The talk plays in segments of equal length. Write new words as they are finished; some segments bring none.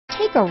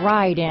Take a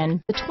ride in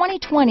the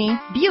 2020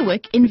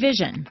 Buick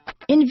Envision.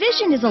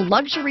 Envision is a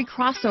luxury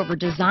crossover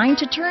designed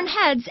to turn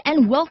heads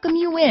and welcome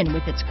you in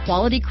with its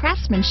quality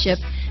craftsmanship,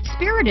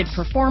 spirited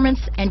performance,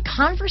 and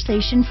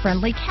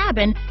conversation-friendly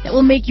cabin that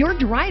will make your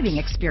driving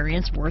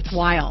experience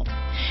worthwhile.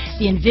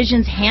 The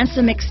Envision's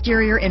handsome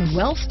exterior and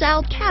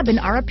well-styled cabin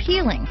are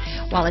appealing,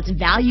 while its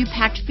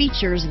value-packed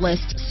features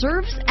list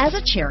serves as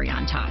a cherry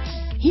on top.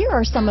 Here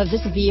are some of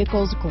this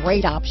vehicle's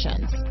great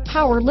options: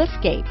 power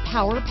liftgate,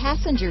 power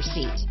passenger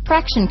seat,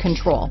 traction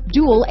control,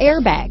 dual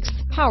airbags,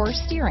 power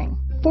steering,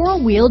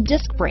 four-wheel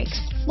disc brakes,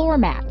 floor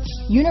mats,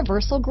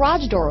 universal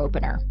garage door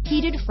opener,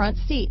 heated front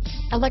seats,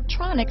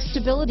 electronic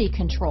stability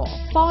control,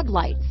 fog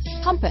lights,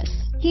 compass,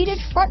 heated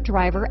front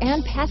driver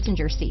and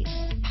passenger seats,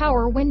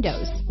 power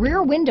windows,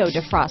 rear window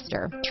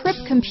defroster, trip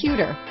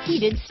computer,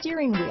 heated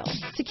steering wheel,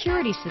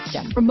 security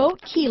system, remote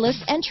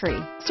keyless entry.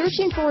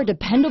 Searching for a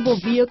dependable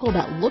vehicle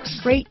that looks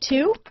great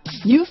too?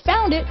 You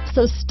found it,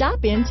 so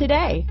stop in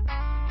today.